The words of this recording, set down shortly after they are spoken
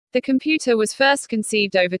The computer was first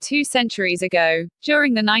conceived over 2 centuries ago,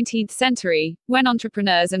 during the 19th century, when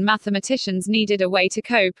entrepreneurs and mathematicians needed a way to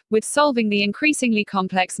cope with solving the increasingly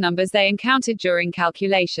complex numbers they encountered during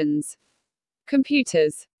calculations.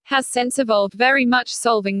 Computers has since evolved very much,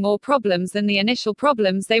 solving more problems than the initial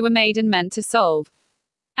problems they were made and meant to solve.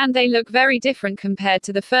 And they look very different compared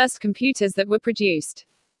to the first computers that were produced.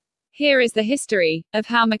 Here is the history of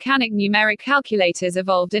how mechanic numeric calculators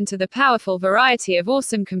evolved into the powerful variety of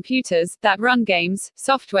awesome computers that run games,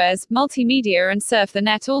 softwares, multimedia and surf the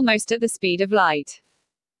net almost at the speed of light.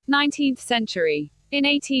 19th century. In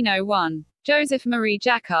 1801, Joseph Marie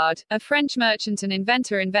Jacquard, a French merchant and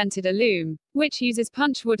inventor, invented a loom, which uses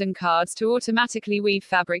punch wooden cards to automatically weave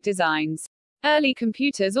fabric designs. Early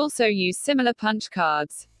computers also use similar punch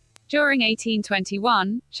cards. During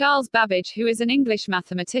 1821, Charles Babbage, who is an English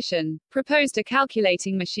mathematician, proposed a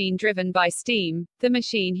calculating machine driven by steam. The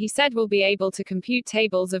machine, he said, will be able to compute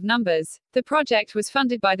tables of numbers. The project was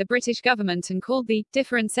funded by the British government and called the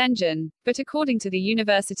difference engine, but according to the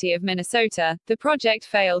University of Minnesota, the project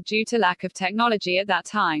failed due to lack of technology at that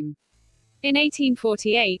time. In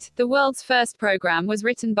 1848, the world's first program was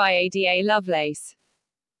written by Ada Lovelace,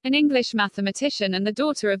 an English mathematician and the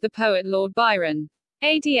daughter of the poet Lord Byron.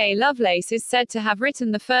 Ada Lovelace is said to have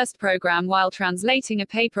written the first program while translating a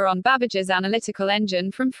paper on Babbage's analytical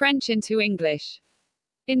engine from French into English.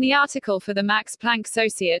 In the article for the Max Planck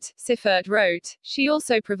Societe, Siffert wrote, she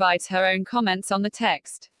also provides her own comments on the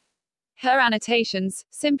text. Her annotations,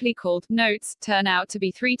 simply called notes, turn out to be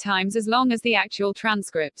 3 times as long as the actual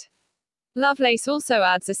transcript. Lovelace also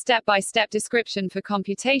adds a step-by-step description for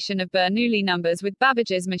computation of Bernoulli numbers with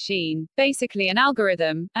Babbage's machine, basically an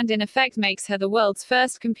algorithm, and in effect makes her the world's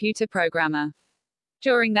first computer programmer.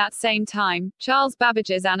 During that same time, Charles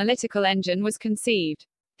Babbage's analytical engine was conceived.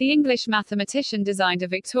 The English mathematician designed a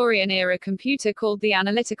Victorian-era computer called the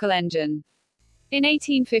analytical engine. In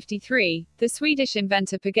 1853, the Swedish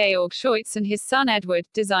inventor Per Georg Scheutz and his son Edward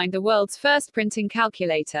designed the world's first printing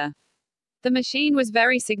calculator. The machine was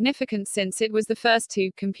very significant since it was the first to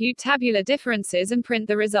compute tabular differences and print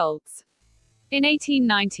the results. In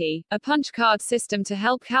 1890, a punch card system to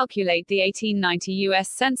help calculate the 1890 U.S.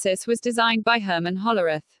 Census was designed by Herman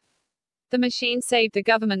Hollerith. The machine saved the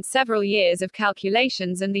government several years of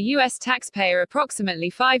calculations and the U.S. taxpayer approximately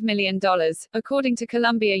 $5 million, according to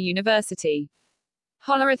Columbia University.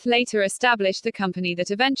 Hollerith later established the company that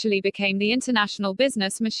eventually became the International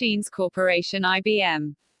Business Machines Corporation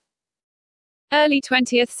 (IBM). Early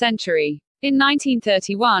 20th century. In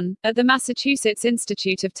 1931, at the Massachusetts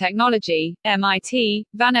Institute of Technology, MIT,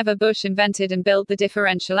 Vannevar Bush invented and built the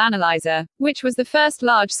differential analyzer, which was the first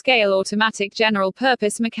large-scale automatic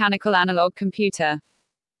general-purpose mechanical analog computer.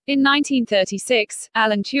 In 1936,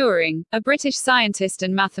 Alan Turing, a British scientist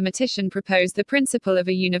and mathematician, proposed the principle of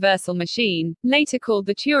a universal machine, later called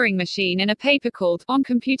the Turing machine, in a paper called On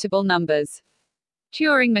Computable Numbers.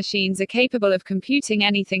 Turing machines are capable of computing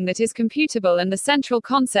anything that is computable, and the central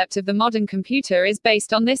concept of the modern computer is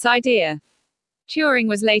based on this idea. Turing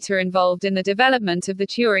was later involved in the development of the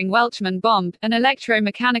Turing-Welchman bomb, an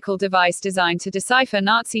electromechanical device designed to decipher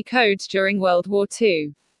Nazi codes during World War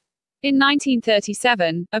II. In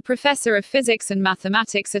 1937, a professor of physics and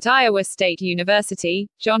mathematics at Iowa State University,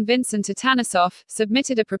 John Vincent Atanasoff,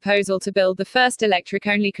 submitted a proposal to build the first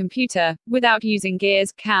electric-only computer, without using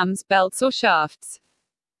gears, cams, belts or shafts.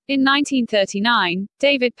 In 1939,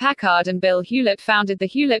 David Packard and Bill Hewlett founded the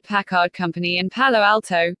Hewlett-Packard Company in Palo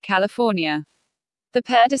Alto, California. The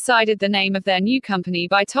pair decided the name of their new company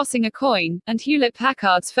by tossing a coin, and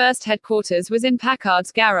Hewlett-Packard's first headquarters was in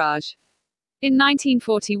Packard's garage. In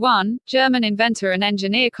 1941, German inventor and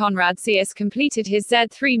engineer Konrad Zuse completed his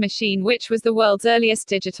Z3 machine, which was the world's earliest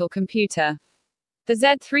digital computer. The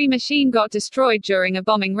Z3 machine got destroyed during a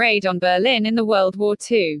bombing raid on Berlin in the World War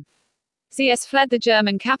II. Zuse fled the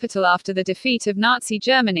German capital after the defeat of Nazi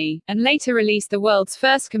Germany, and later released the world's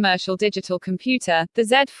first commercial digital computer, the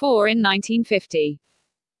Z4, in 1950.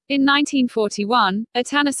 In 1941,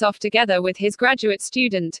 Atanasoff, together with his graduate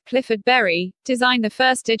student, Clifford Berry, designed the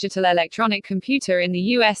first digital electronic computer in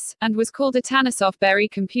the US, and was called Atanasoff-Berry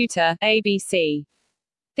Computer, ABC.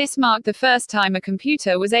 This marked the first time a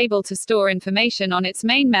computer was able to store information on its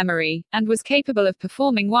main memory, and was capable of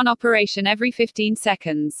performing one operation every 15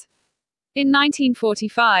 seconds. In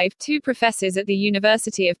 1945, 2 professors at the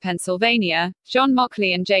University of Pennsylvania, John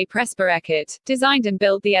Mockley and J. Presper Eckert, designed and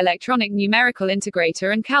built the electronic numerical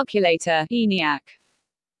integrator and calculator, ENIAC.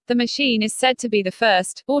 The machine is said to be the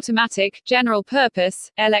first automatic,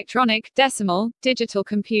 general-purpose, electronic, decimal, digital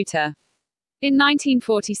computer. In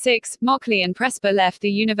 1946, Mauchly and Presper left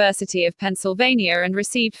the University of Pennsylvania and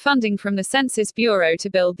received funding from the Census Bureau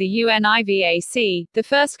to build the UNIVAC, the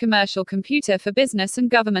first commercial computer for business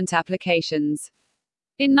and government applications.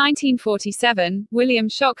 In 1947, William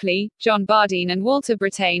Shockley, John Bardeen and Walter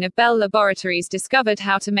Brattain of Bell Laboratories discovered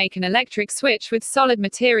how to make an electric switch with solid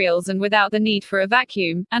materials and without the need for a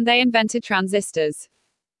vacuum, and they invented transistors.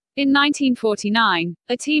 In 1949,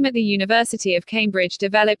 a team at the University of Cambridge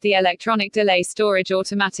developed the Electronic Delay Storage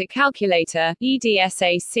Automatic Calculator,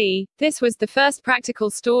 EDSAC. This was the first practical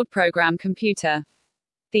stored program computer.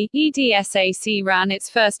 The EDSAC ran its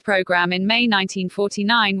first program in May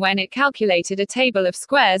 1949 when it calculated a table of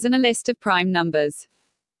squares and a list of prime numbers.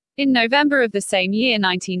 In November of the same year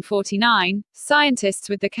 1949, scientists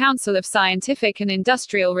with the Council of Scientific and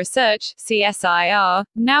Industrial Research, CSIR,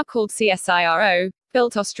 now called CSIRO,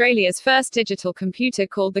 built Australia's first digital computer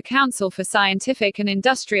called the Council for Scientific and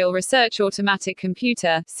Industrial Research Automatic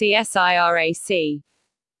Computer, CSIRAC.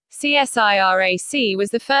 CSIRAC was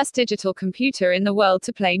the first digital computer in the world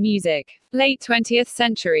to play music. Late 20th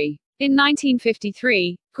century. In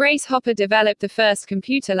 1953, Grace Hopper developed the first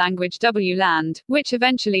computer language WLAND, which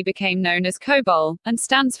eventually became known as COBOL, and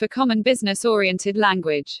stands for Common Business-Oriented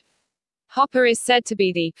Language. Hopper is said to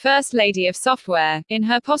be the First Lady of Software, in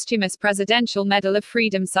her posthumous Presidential Medal of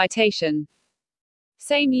Freedom citation.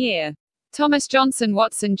 Same year. Thomas Johnson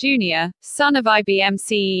Watson Jr., son of IBM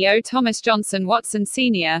CEO Thomas Johnson Watson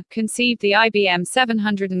Sr., conceived the IBM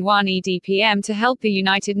 701 EDPM to help the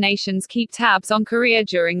United Nations keep tabs on Korea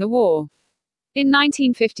during the war. In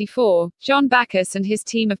 1954, John Backus and his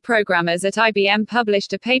team of programmers at IBM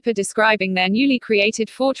published a paper describing their newly created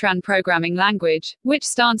Fortran programming language, which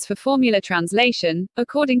stands for Formula Translation,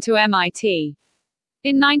 according to MIT.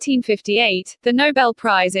 In 1958, the Nobel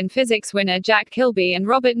Prize in Physics winner Jack Kilby and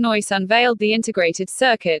Robert Noyce unveiled the integrated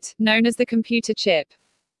circuit, known as the computer chip.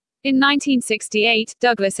 In 1968,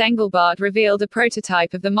 Douglas Engelbart revealed a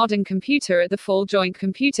prototype of the modern computer at the Fall Joint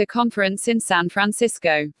Computer Conference in San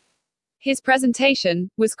Francisco. His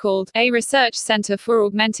presentation was called A Research Center for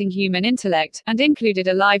Augmenting Human Intellect, and included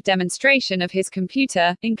a live demonstration of his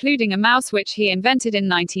computer, including a mouse which he invented in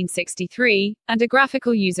 1963, and a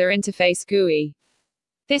graphical user interface GUI.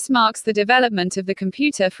 This marks the development of the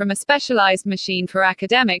computer from a specialized machine for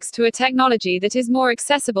academics to a technology that is more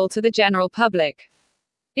accessible to the general public.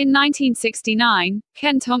 In 1969,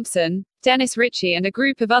 Ken Thompson, Dennis Ritchie and a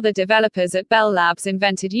group of other developers at Bell Labs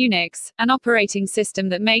invented Unix, an operating system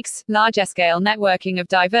that makes large-scale networking of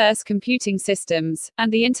diverse computing systems,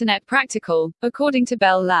 and the Internet practical, according to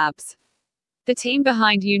Bell Labs. The team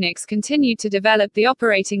behind Unix continued to develop the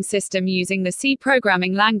operating system using the C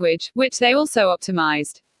programming language, which they also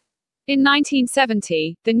optimized. In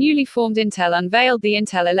 1970, the newly formed Intel unveiled the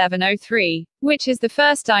Intel 1103, which is the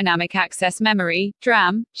first dynamic access memory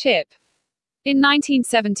 (DRAM) chip. In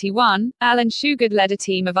 1971, Alan Shugart led a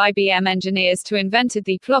team of IBM engineers to invented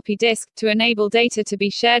the floppy disk, to enable data to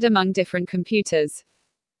be shared among different computers.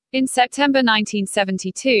 In September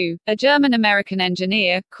 1972, a German-American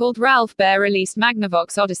engineer, called Ralph Baer released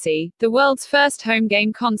Magnavox Odyssey, the world's first home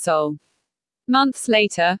game console. Months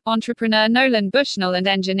later, entrepreneur Nolan Bushnell and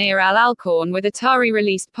engineer Al Alcorn with Atari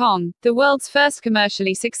released Pong, the world's first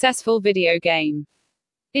commercially successful video game.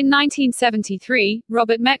 In 1973,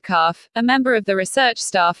 Robert Metcalfe, a member of the research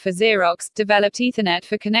staff for Xerox, developed Ethernet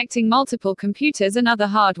for connecting multiple computers and other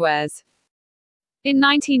hardwares. In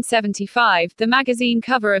 1975, the magazine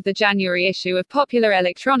cover of the January issue of Popular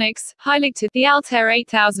Electronics highlighted the Altair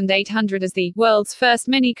 8800 as the world's first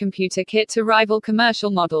mini-computer kit to rival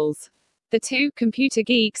commercial models. The two computer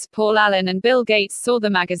geeks, Paul Allen and Bill Gates, saw the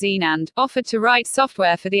magazine and offered to write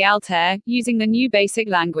software for the Altair, using the new BASIC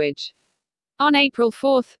language. On April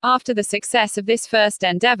 4, after the success of this first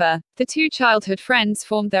endeavor, the two childhood friends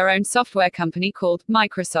formed their own software company called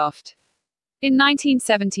Microsoft. In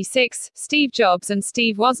 1976, Steve Jobs and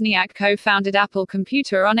Steve Wozniak co-founded Apple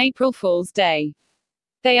Computer on April Fool's Day.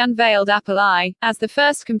 They unveiled Apple I, as the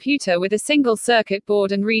first computer with a single circuit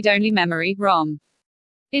board and read-only memory, ROM.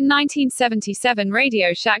 In 1977,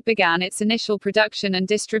 Radio Shack began its initial production and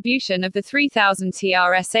distribution of the 3000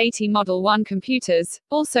 TRS-80 Model 1 computers,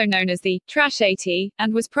 also known as the Trash 80,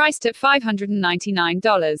 and was priced at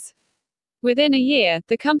 $599. Within a year,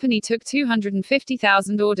 the company took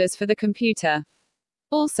 250,000 orders for the computer.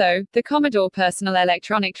 Also, the Commodore Personal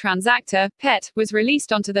Electronic Transactor, PET, was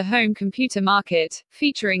released onto the home computer market,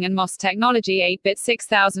 featuring an MOS technology 8-bit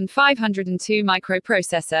 6502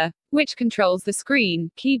 microprocessor, which controls the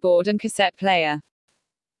screen, keyboard and cassette player.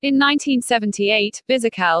 In 1978,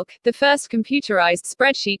 VisiCalc, the first computerized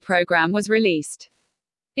spreadsheet program, was released.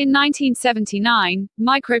 In 1979,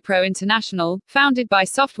 Micropro International, founded by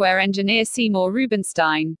software engineer Seymour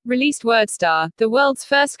Rubenstein, released WordStar, the world's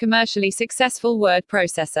first commercially successful word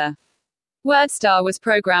processor. WordStar was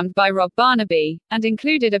programmed by Rob Barnaby, and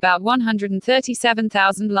included about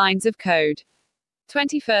 137,000 lines of code.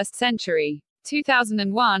 21st century.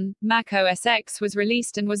 2001, Mac OS X was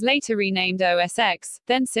released and was later renamed OS X,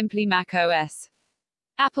 then simply Mac OS.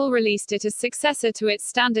 Apple released it as successor to its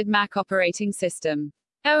standard Mac operating system.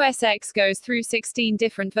 OS X goes through 16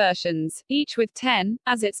 different versions, each with 10,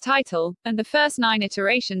 as its title, and the first 9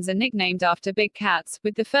 iterations are nicknamed after big cats,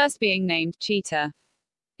 with the first being named Cheetah.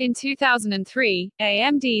 In 2003,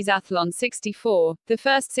 AMD's Athlon 64, the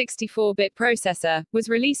first 64-bit processor, was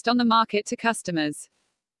released on the market to customers.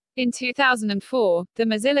 In 2004, the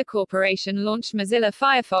Mozilla Corporation launched Mozilla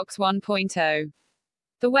Firefox 1.0.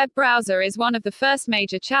 The web browser is one of the first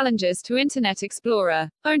major challengers to Internet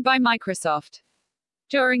Explorer, owned by Microsoft.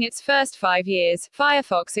 During its first 5 years,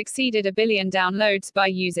 Firefox exceeded 1 billion downloads by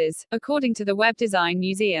users, according to the Web Design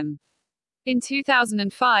Museum. In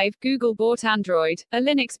 2005, Google bought Android, a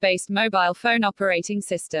Linux-based mobile phone operating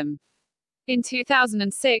system. In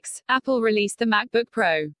 2006, Apple released the MacBook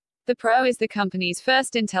Pro. The Pro is the company's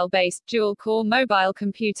first Intel-based, dual-core mobile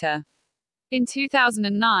computer. In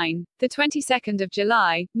 2009, the 22nd of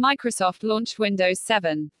July, Microsoft launched Windows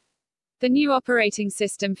 7. The new operating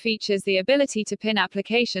system features the ability to pin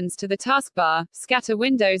applications to the taskbar, scatter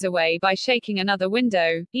windows away by shaking another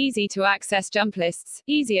window, easy-to-access jump lists,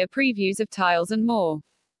 easier previews of tiles and more.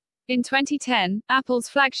 In 2010, Apple's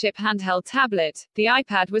flagship handheld tablet, the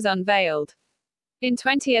iPad, was unveiled. In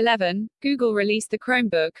 2011, Google released the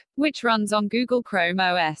Chromebook, which runs on Google Chrome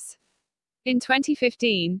OS. In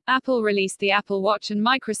 2015, Apple released the Apple Watch and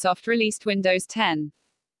Microsoft released Windows 10.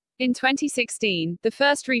 In 2016, the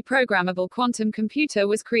first reprogrammable quantum computer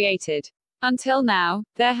was created. Until now,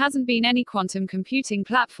 there hasn't been any quantum computing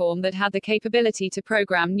platform that had the capability to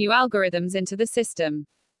program new algorithms into the system.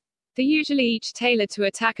 They're usually each tailored to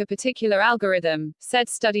attack a particular algorithm, said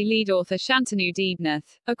study lead author Shantanu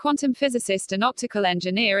Deebnath, a quantum physicist and optical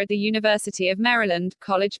engineer at the University of Maryland,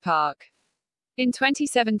 College Park. In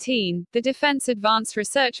 2017, the Defense Advanced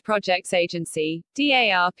Research Projects Agency,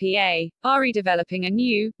 DARPA, are developing a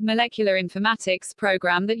new, molecular informatics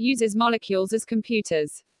program that uses molecules as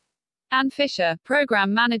computers. Ann Fisher,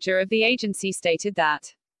 program manager of the agency, stated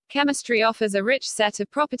that chemistry offers a rich set of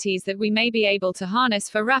properties that we may be able to harness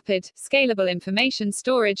for rapid, scalable information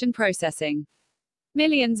storage and processing.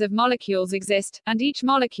 Millions of molecules exist, and each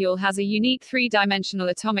molecule has a unique three-dimensional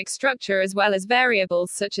atomic structure as well as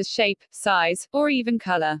variables such as shape, size, or even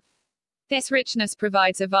color. This richness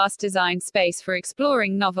provides a vast design space for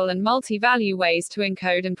exploring novel and multi-value ways to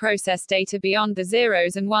encode and process data beyond the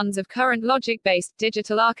zeros and ones of current logic-based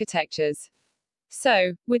digital architectures.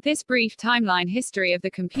 So, with this brief timeline history of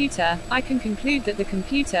the computer, I can conclude that the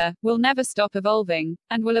computer will never stop evolving,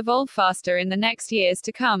 and will evolve faster in the next years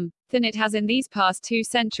to come than it has in these past 2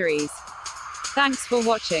 centuries. Thanks for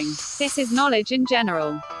watching. This is Knowledge in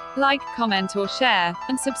General. Like, comment or share,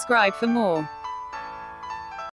 and subscribe for more.